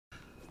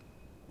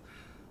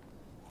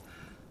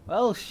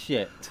Well,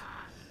 shit.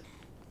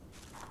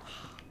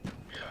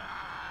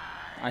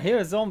 I hear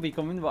a zombie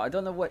coming, but I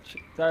don't know which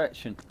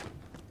direction.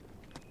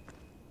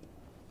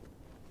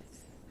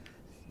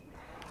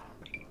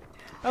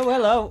 Oh,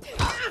 hello.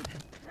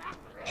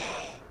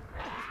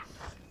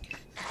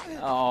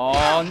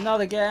 Oh,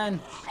 not again.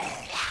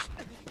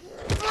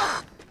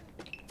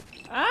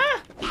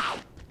 Ah!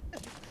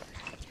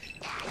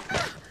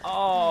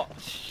 Oh,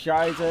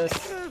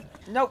 Jesus.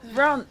 Nope,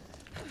 run.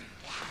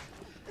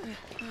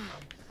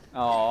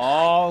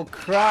 Oh,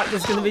 crap.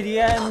 This is going to be the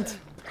end.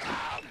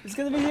 It's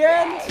going to be the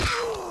end.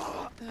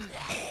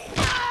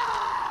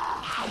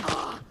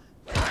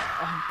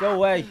 Oh, go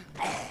away.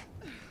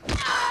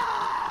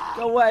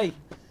 Go away.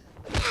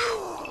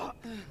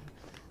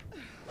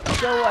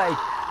 Go away.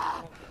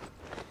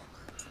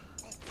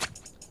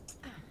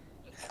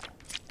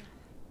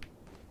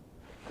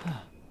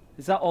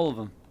 Is that all of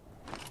them?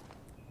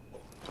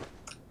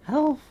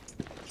 Help!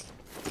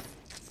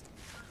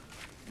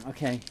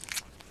 Okay.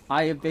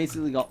 I have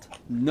basically got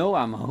no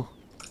ammo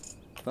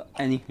for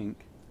anything.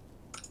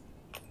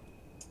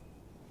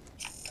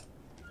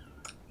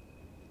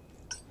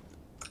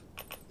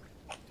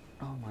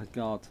 Oh my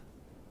god.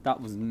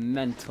 That was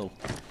mental.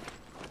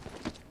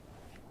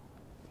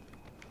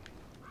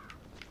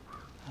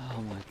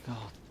 Oh my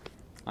god.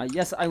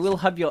 Yes, I will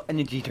have your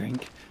energy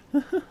drink.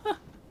 And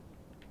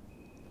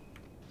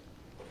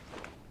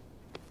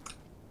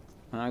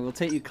I will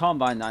take your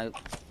carbine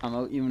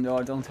ammo even though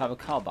I don't have a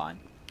carbine.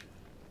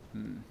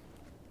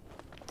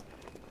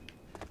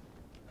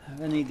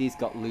 Have any of these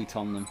got loot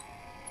on them?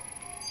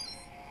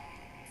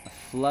 A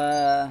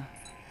flare,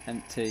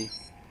 empty.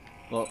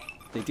 Well,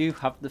 they do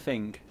have the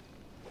thing.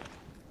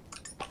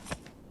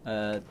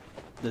 The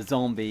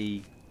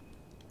zombie.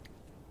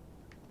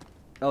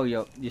 Oh,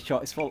 your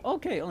shot is full.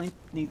 Okay, only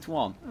needs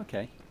one.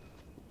 Okay.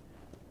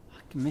 I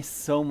can miss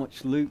so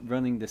much loot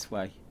running this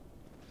way.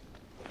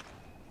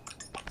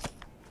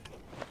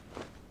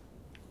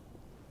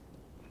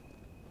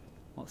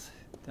 What's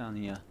down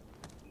here?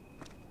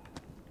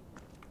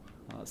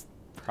 Oh, that's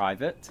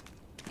private.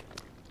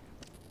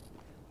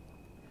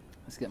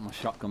 Let's get my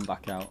shotgun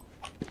back out.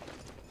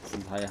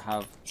 Since I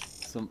have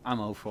some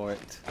ammo for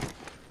it.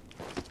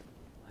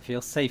 I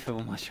feel safer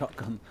with my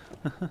shotgun.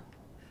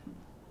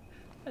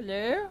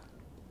 Hello?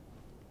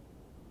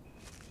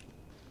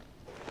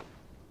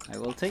 I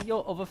will take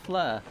your other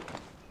flare.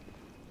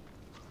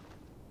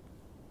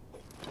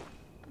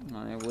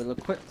 I will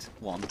equip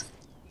one.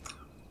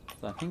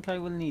 So I think I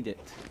will need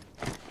it.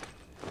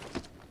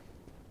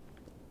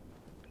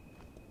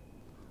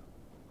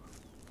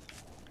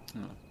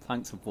 Oh,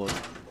 planks of wood.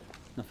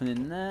 Nothing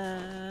in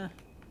there.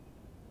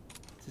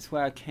 Is this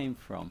where I came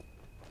from?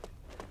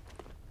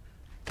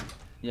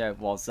 Yeah, it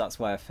was. That's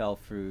where I fell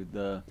through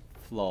the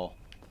floor.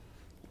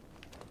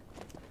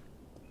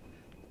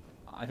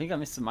 I think I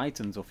missed some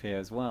items up here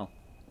as well.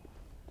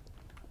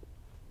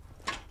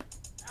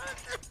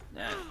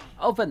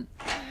 Open!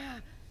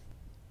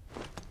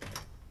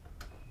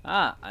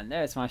 Ah, and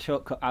there's my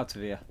shortcut out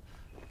of here.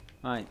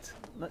 Right,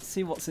 let's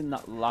see what's in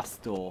that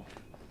last door.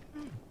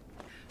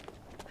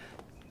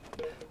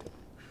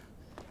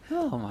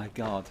 Oh my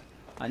god.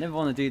 I never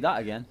want to do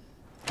that again.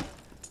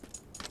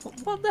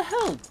 What the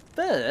hell?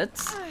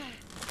 Birds?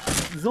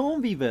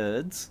 Zombie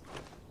birds?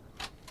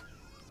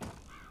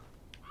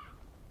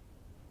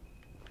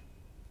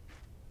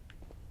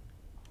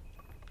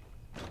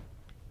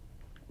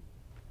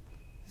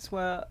 This is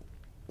where...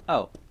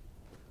 Oh.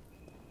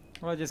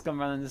 Well, I just gone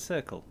round in a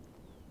circle.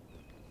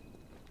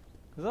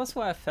 Because that's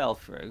where I fell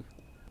through.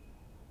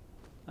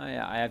 Oh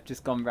yeah, I have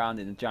just gone round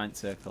in a giant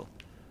circle.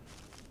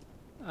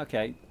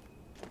 Okay.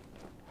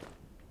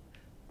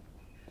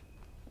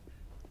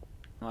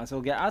 Might as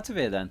well get out of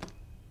here then.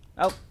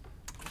 Oh.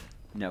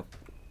 No.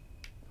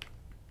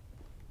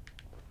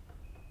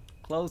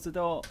 Close the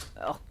door.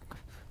 Oh.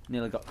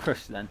 Nearly got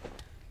crushed then.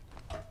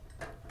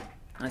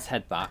 Let's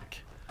head back.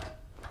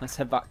 Let's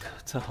head back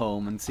to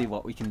home and see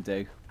what we can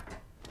do.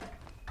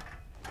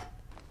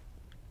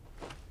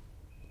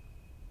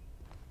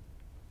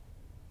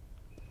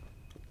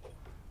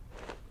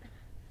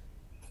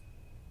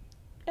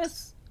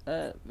 Yes.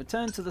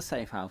 Return to the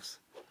safe house.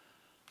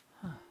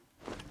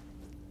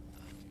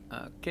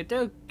 Okie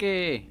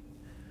dokie.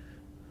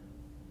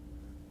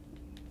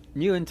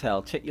 New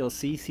intel, check your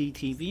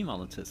CCTV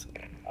monitors.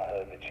 I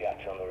heard the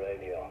chat on the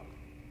radio.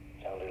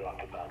 Sounded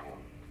like a bad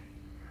one.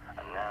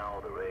 And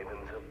now the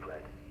Ravens have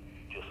fled,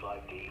 just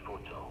like Dee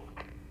foretold.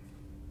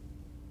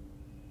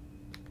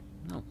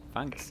 Oh,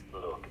 thanks.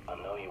 Look, I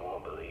know you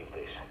won't believe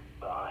this,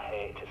 but I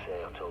hate to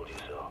say I told you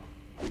so.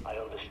 I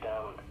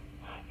understand.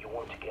 You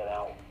want to get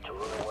out, to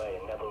run away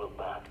and never look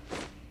back.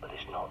 But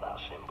it's not that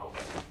simple.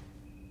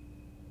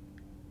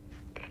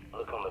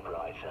 Look on the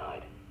bright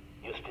side.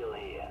 You're still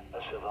here,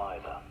 a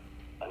survivor.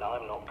 And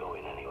I'm not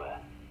going anywhere,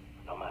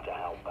 no matter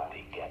how bad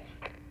it gets.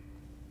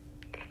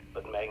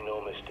 But make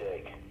no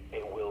mistake,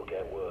 it will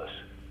get worse.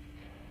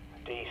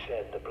 Dee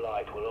said the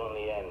blight will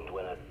only end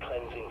when a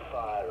cleansing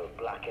fire of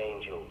black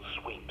angels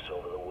sweeps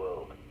over the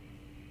world.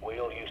 We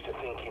all used to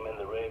think he meant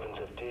the Ravens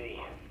of Dee.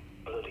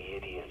 Bloody the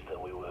idiots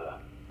that we were.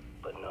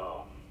 But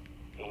no,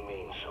 he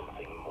means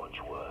something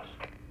much worse.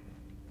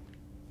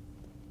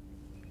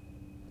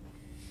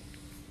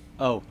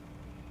 Oh.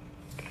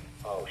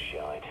 Oh,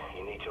 shite.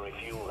 You need to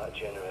refuel that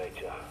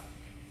generator.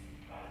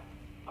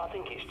 I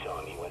think it's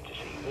time you went to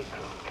see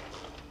Vikram.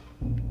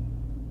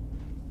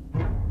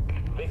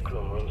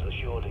 Vikram runs the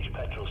Shoreditch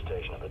petrol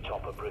station at the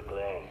top of Brick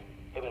Lane.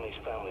 Him and his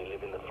family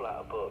live in the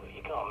flat above.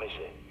 You can't miss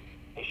it.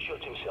 He's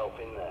shut himself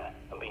in there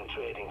and been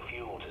trading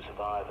fuel to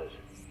survivors.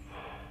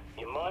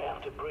 You might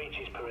have to breach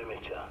his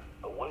perimeter,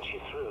 but once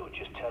you're through,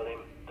 just tell him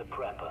the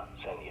prepper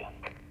sent you.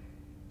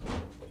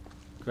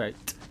 Great.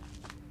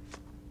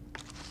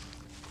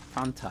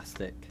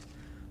 Fantastic.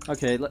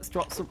 Okay, let's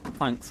drop some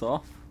planks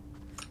off.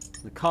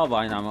 The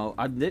carbine ammo.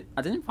 I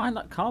didn't find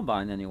that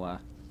carbine anywhere.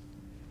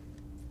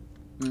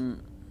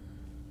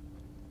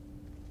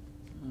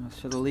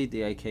 Should I leave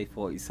the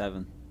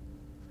AK-47?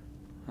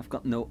 I've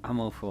got no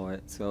ammo for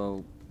it,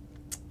 so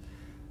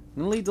I'm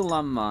gonna leave the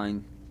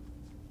landmine.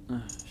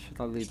 Should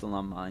I leave the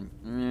landmine?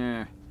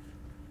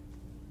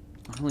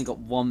 I've only got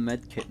one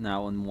med kit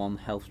now and one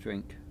health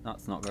drink.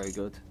 That's not very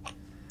good.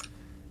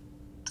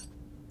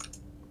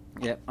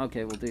 Yep,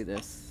 okay, we'll do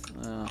this.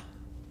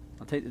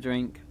 I'll take the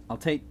drink. I'll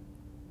take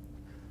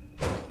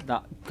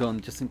that gun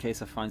just in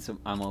case I find some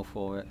ammo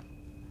for it.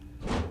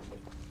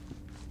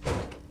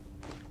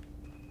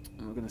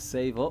 And we're going to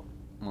save up.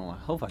 Well, I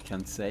hope I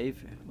can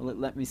save. Will it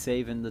let me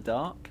save in the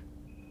dark?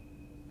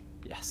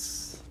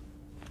 Yes.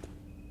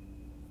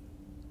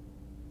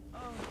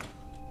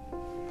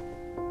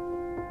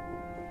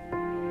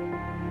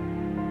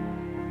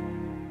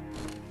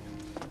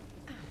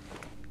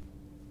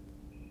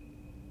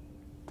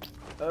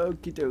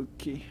 Okie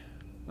dokie.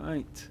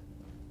 Right.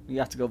 We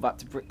have to go back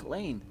to Brick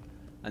Lane.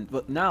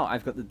 But now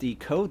I've got the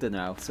decoder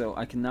now, so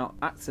I can now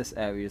access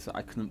areas that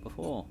I couldn't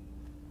before.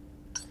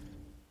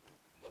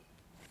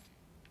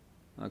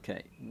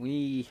 Okay,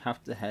 we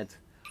have to head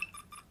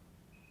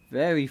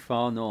very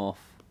far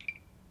north.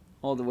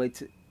 All the way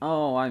to...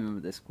 Oh, I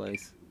remember this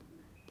place.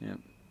 Yeah.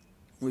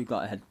 We've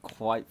got to head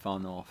quite far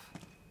north.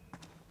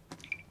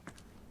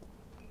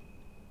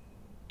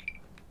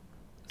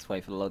 Let's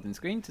wait for the loading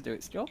screen to do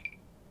its job.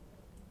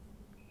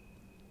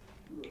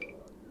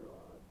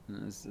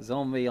 There's a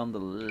zombie on the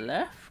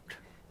left.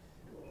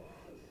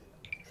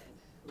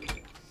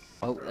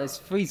 Oh, there's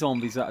 3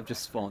 zombies that have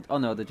just spawned. Oh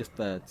no, they're just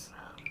birds.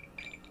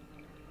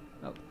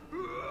 Oh.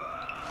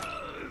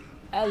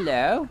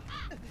 Hello.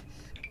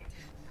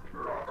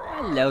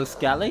 Hello,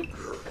 Scally.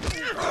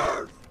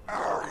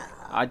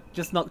 I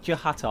just knocked your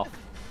hat off.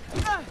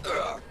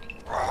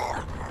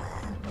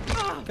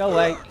 Go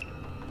away.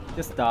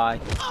 Just die.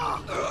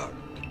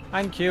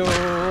 Thank you.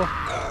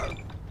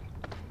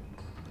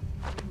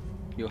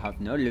 You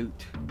have no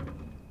loot.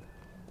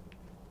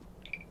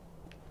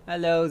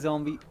 Hello,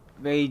 zombie.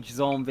 Rage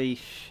zombie.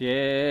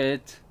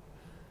 Shit.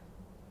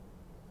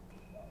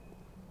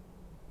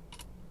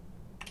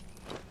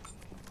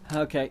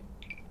 Okay.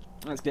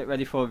 Let's get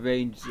ready for a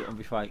rage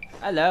zombie fight.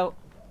 Hello.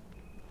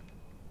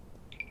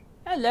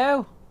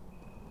 Hello.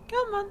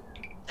 Come on.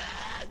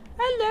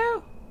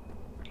 Hello.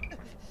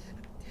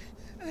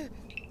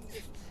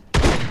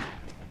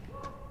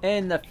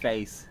 In the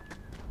face.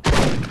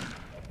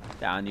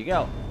 Down you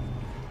go.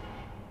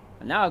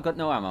 And now I've got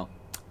no ammo.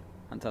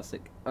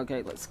 Fantastic.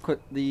 Okay, let's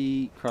equip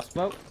the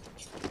crossbow.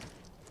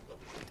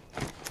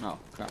 Oh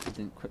crap, I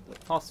didn't equip the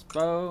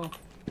crossbow.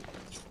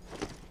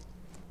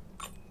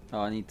 Oh,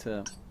 I need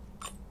to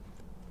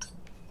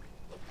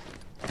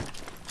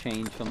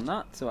change from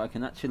that so I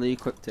can actually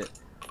equip it.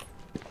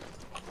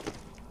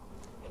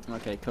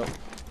 Okay, cool.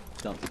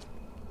 Done.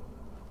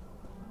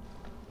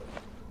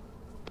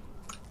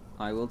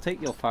 I will take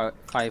your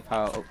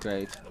firepower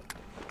upgrade.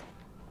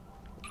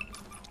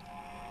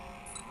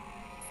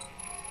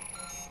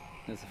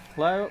 There's a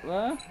flare up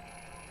there.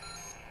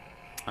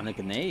 And a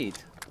grenade.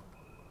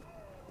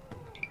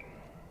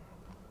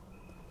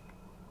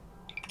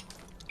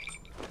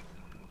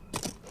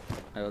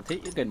 I will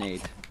take your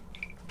grenade.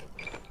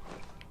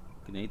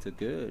 Grenades are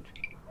good.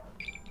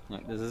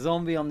 Right, there's a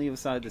zombie on the other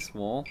side of this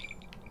wall.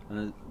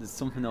 And there's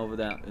something over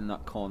there in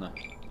that corner.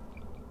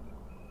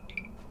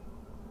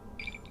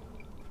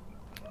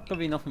 Could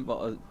be nothing but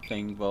a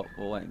thing, but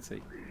we'll wait and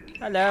see.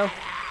 Hello!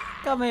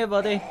 Come here,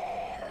 buddy!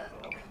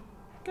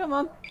 Come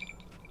on!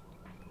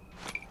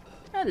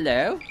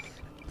 Hello!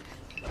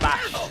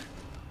 Bash!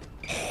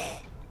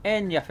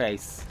 In your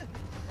face!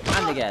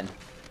 And again!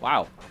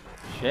 Wow!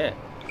 Shit!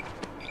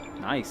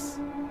 Nice!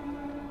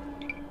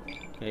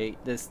 Okay,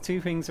 there's 2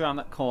 things around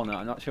that corner.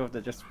 I'm not sure if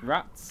they're just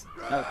rats.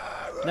 No,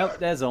 nope,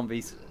 they're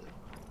zombies.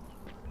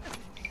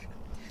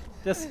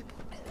 Just...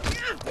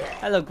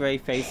 Hello,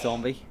 grey-faced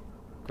zombie.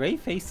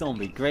 Grey-faced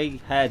zombie,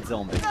 grey-haired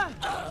zombie.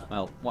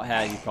 Well, what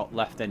hair you've got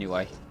left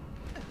anyway.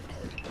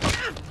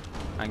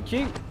 Thank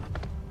you.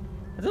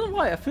 I don't know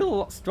why, I feel a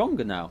lot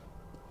stronger now.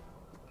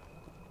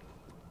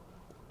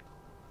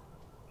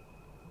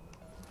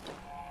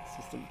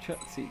 System check,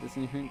 see if there's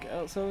anything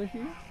else over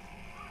here.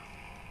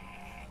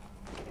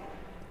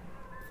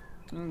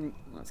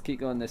 Let's keep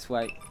going this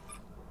way.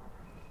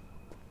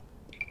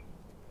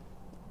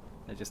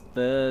 They're just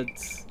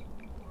birds.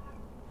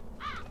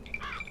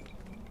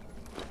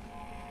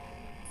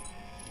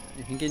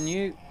 Anything in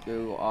you?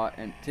 You are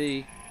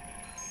empty.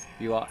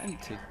 You are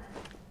empty.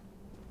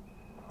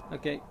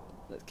 Okay,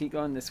 let's keep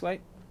going this way.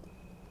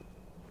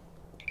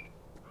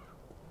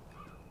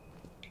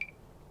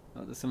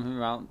 Oh, there's something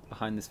around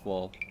behind this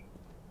wall.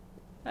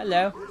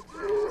 Hello.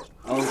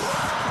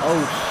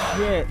 Oh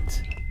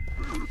shit.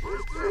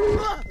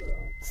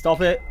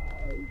 Stop it.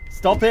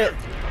 Stop it.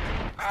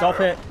 Stop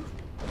it.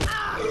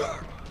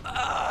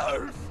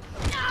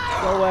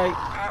 Go away.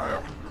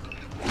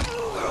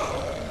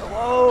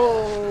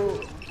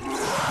 Whoa.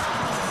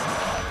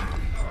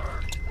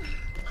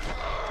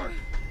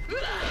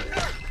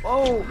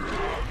 Oh.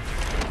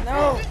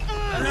 No.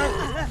 No.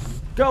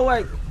 Go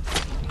away.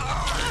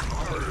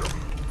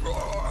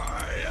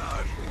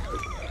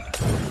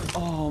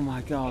 Oh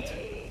my god.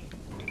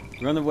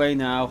 Run away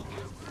now.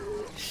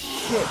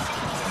 Shit.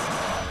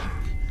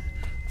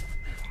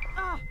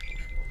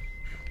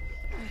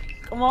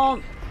 Come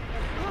on.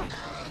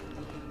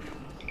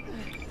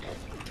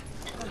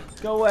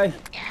 Go away.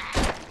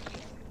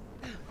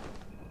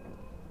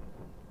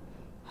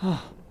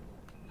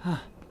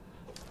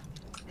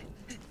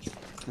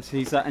 Let's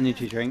use that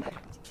energy drink.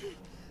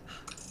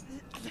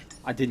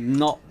 I did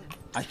not.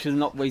 I should have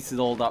not wasted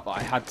all that, but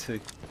I had to.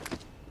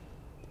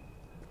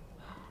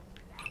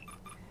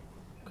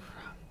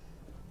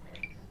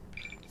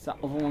 Is that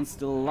other one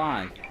still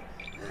alive?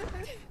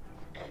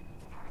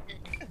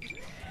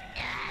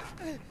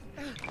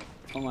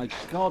 Oh my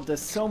god,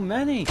 there's so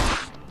many!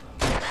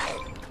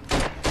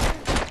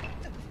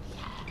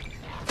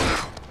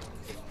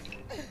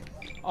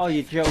 Oh,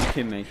 you're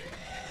joking me.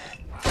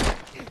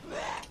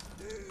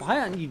 Why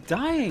aren't you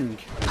dying?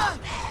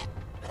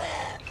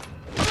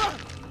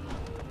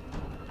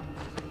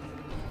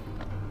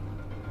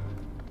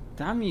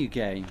 Damn you,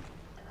 game.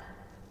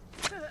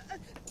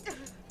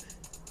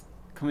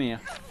 Come here.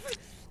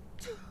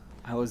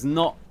 I was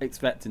not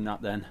expecting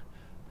that then.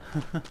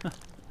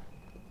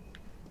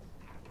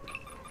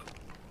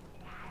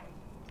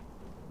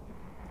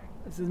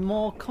 There's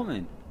more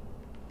coming.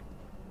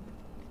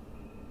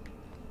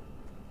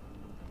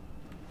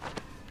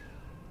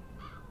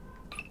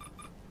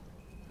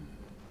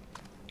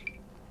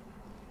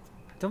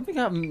 I don't think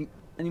I have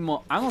any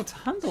more ammo to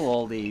handle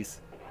all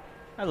these.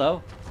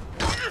 Hello.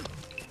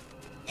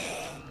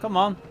 Come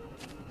on.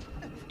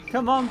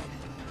 Come on.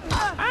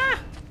 Ah!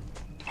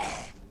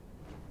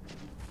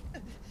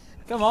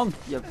 Come on.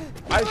 You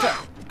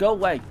go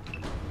away.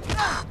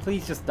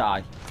 Please just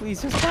die.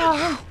 Please just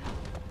die.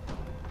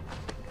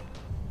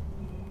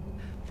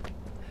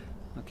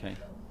 Okay.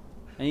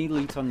 Any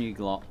loot on you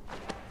lot?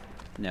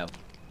 No.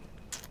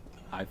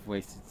 I've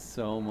wasted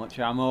so much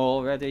ammo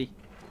already.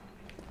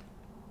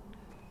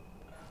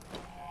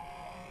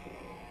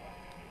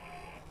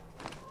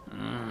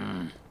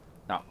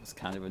 That was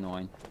kind of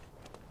annoying.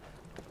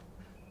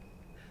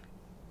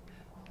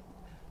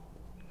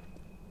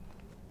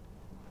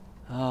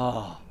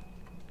 Oh.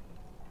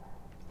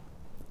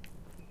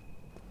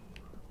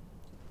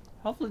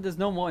 Hopefully there's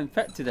no more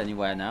infected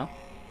anywhere now.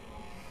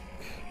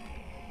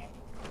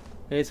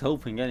 Here's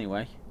hoping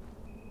anyway.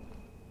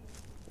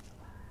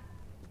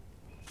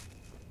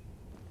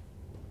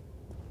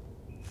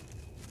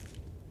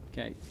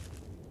 Okay.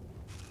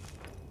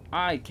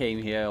 I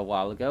came here a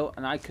while ago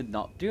and I could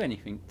not do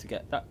anything to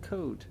get that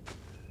code.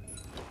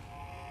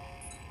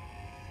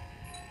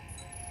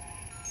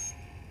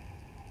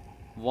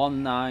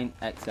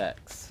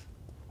 (19XX)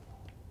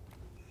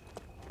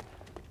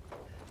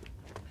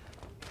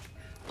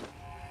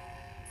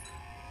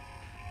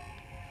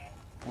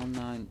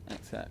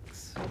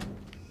 19XX.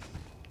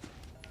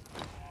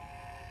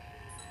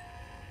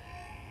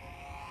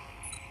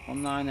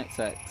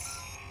 (19XX)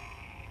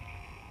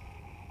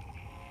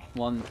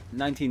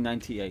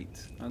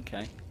 1998.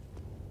 Okay.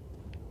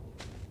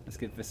 Let's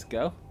give this a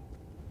go.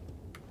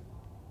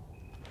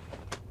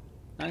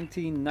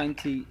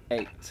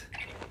 1998.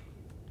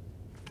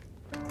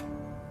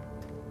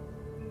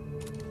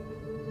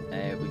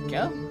 There we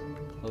go.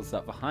 Close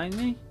that behind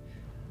me.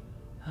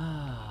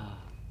 Ah,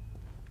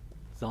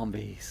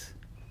 zombies.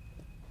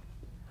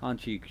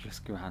 Aren't you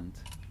just grand?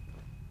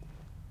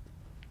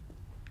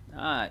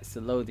 Ah, it's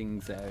the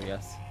loadings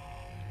areas.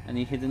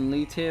 Any hidden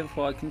loot here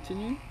before I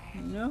continue?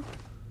 No?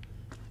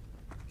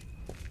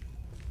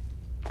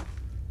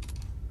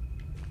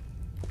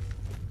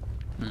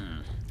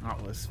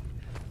 That was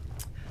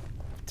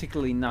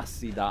particularly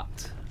nasty,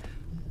 that.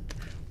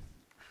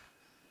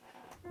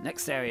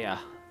 Next area.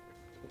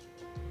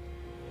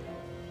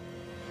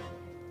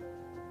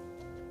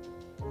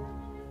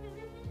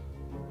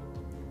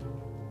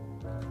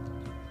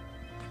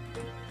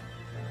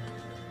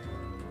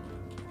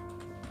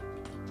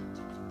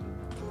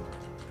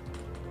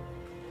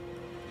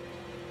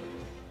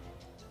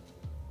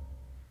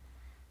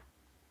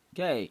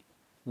 Okay,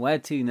 where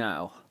to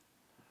now?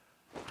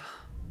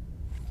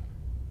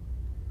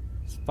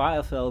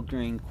 Firefell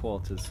Green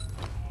Quarters.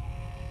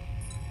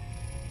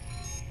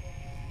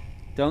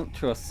 Don't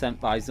trust, sent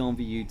by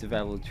Zombi U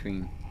development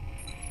team.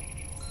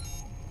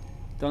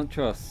 Don't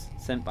trust.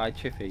 Sent by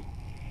Chippy.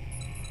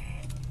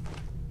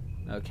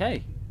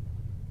 Okay.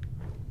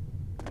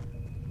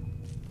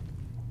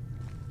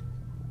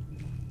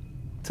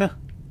 Tuh.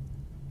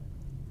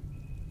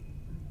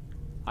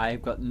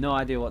 I've got no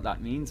idea what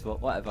that means,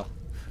 but whatever.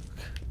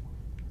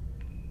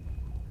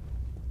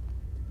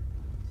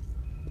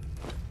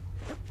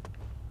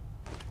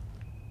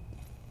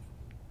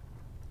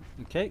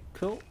 Okay,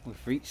 cool. We've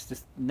reached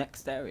this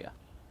next area.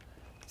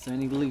 Is there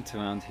any loot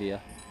around here?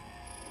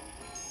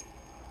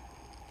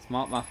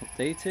 Smart map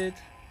updated.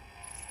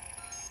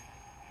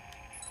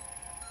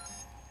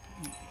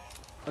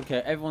 Okay,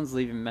 everyone's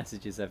leaving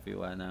messages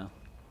everywhere now.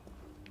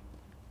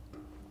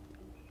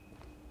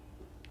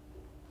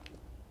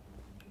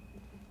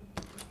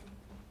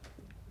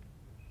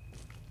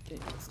 Okay,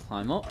 let's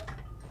climb up.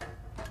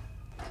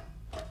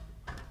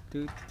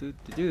 Do do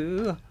do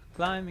do.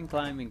 Climbing,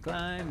 climbing,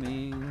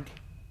 climbing.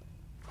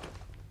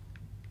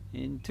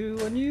 Into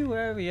a new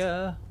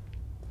area.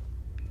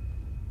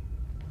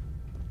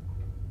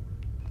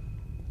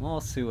 More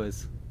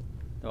sewers.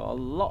 There are a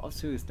lot of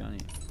sewers down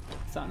here.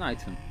 Is that an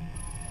item?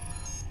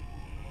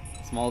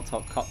 Small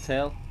top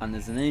cocktail, and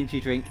there's an energy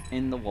drink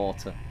in the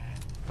water.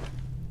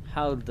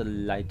 How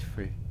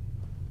delightful.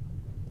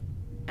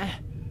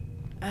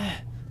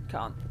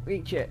 Can't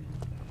reach it.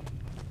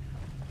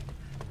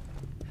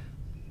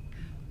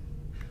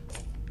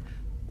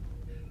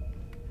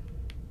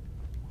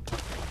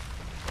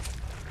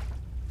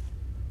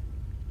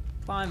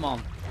 Climb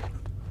on.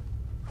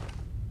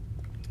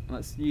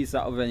 Let's use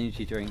that other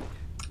energy drink.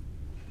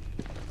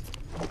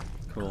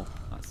 Cool.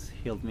 That's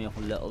healed me up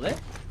a little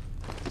bit.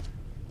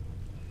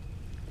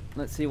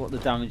 Let's see what the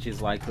damage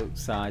is like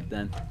outside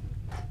then.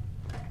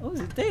 Oh, is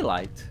it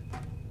daylight?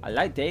 I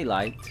like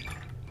daylight.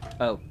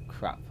 Oh,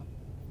 crap.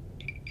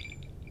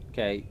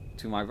 Okay,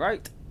 to my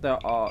right, there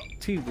are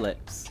 2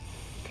 blips.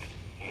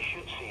 You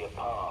should see a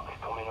park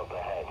coming up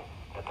ahead.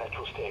 The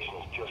petrol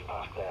station's just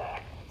past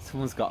there.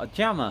 Someone's got a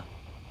jammer.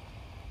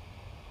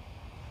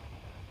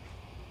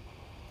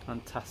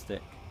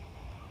 Fantastic.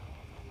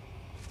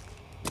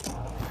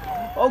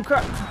 Oh,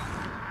 crap!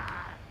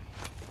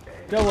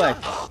 Go away.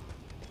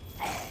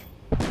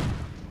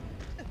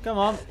 Come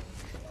on.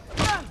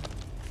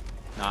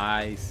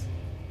 Nice.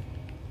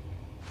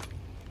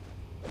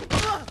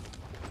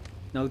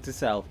 Note to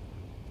self.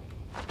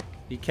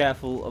 Be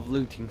careful of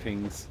looting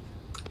things.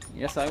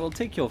 Yes, I will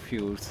take your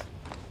fuels.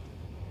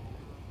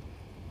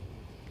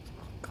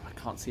 God, I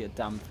can't see a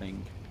damn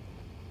thing.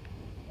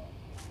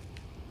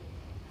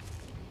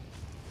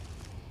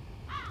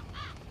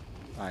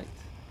 Right.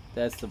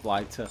 There's the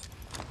blighter.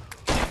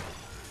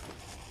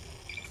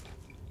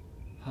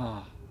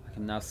 Ah, I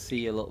can now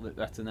see a little bit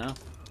better now.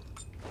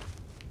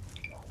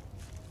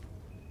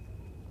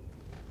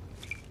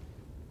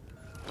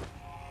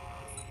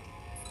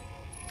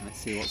 Let's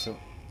see what's up.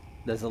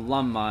 There's a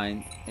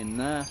landmine in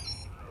there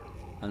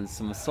and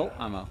some assault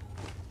ammo.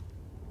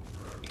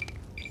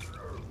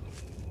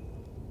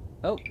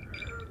 Oh,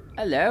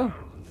 hello.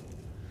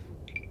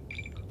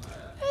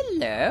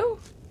 Hello.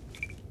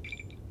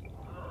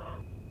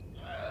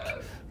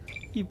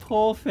 You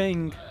poor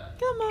thing.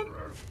 Come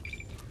on.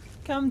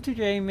 Come to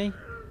Jamie.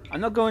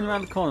 I'm not going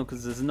around the corner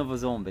because there's another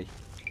zombie.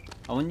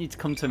 I want you to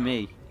come to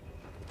me.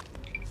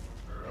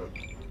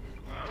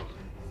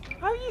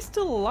 How are you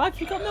still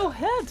alive? You got no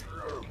head.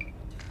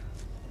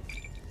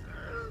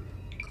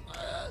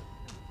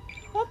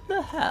 What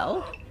the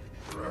hell?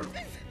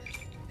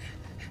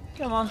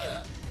 Come on.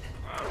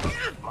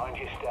 Mind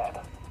your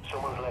step.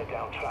 Someone's laid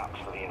down traps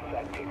for the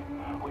infected,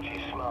 which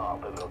is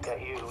smart, but they'll get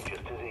you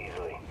just as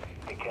easily.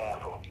 Be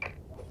careful.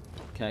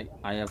 Okay,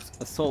 I have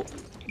assault.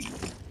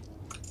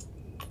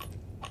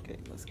 Okay,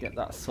 let's get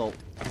that assault.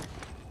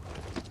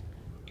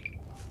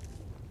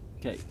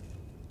 Okay.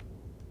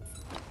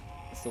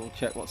 Let's double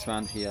check what's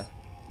around here.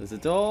 There's a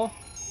door,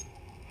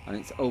 and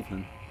it's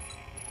open.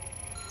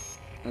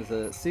 There's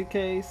a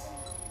suitcase,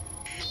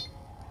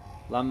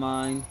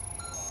 landmine,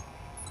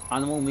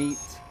 animal meat.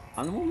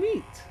 Animal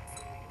meat!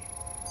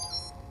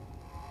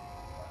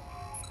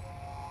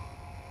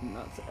 And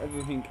that's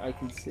everything I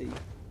can see.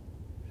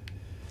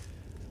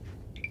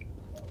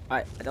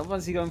 I don't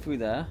want to see going through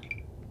there.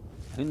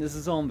 I think there's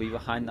a zombie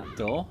behind that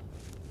door.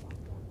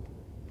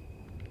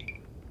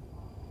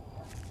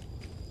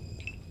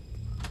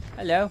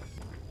 Hello.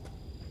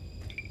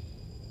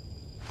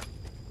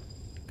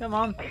 Come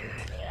on.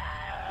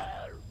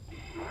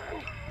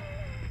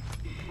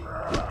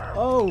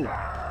 Oh! For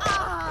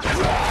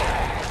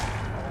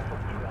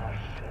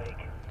Christ's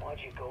sake, why'd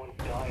you go and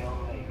die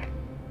on me?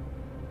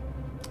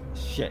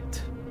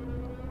 Shit.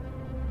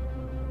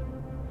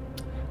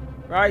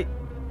 Right.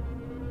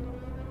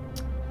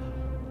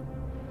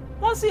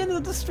 That's the end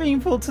of the stream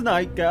for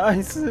tonight,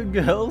 guys and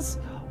girls.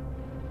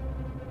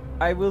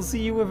 I will see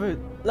you with it.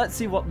 Let's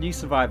see what new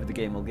survivor the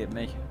game will give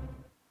me.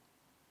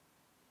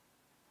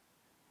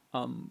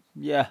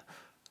 Yeah.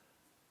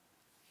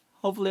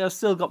 Hopefully I've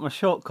still got my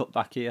shortcut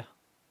back here.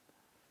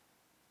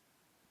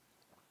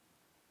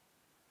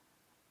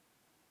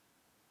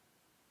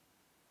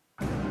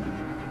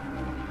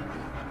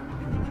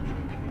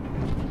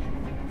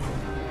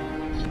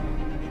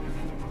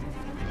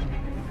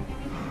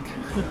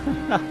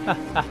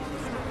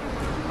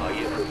 Are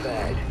you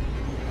prepared?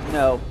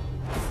 No.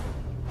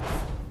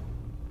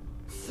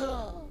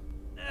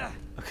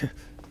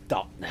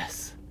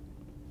 Darkness.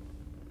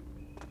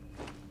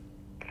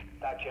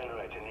 That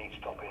generator needs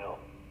topping up.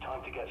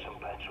 Time to get some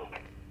petrol.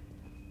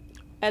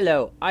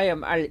 Hello, I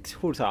am Alex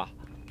Huta,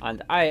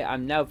 and I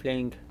am now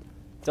playing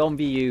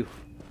Zombi U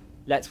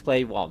Let's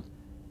Play 1.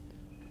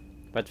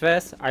 But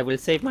first, I will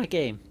save my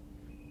game,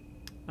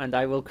 and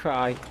I will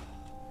cry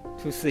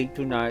to sleep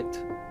tonight,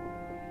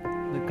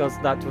 because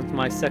that was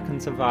my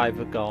second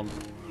survivor gone.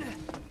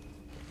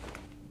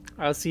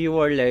 I'll see you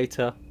all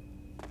later.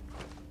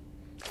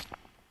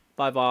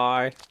 Bye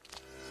bye.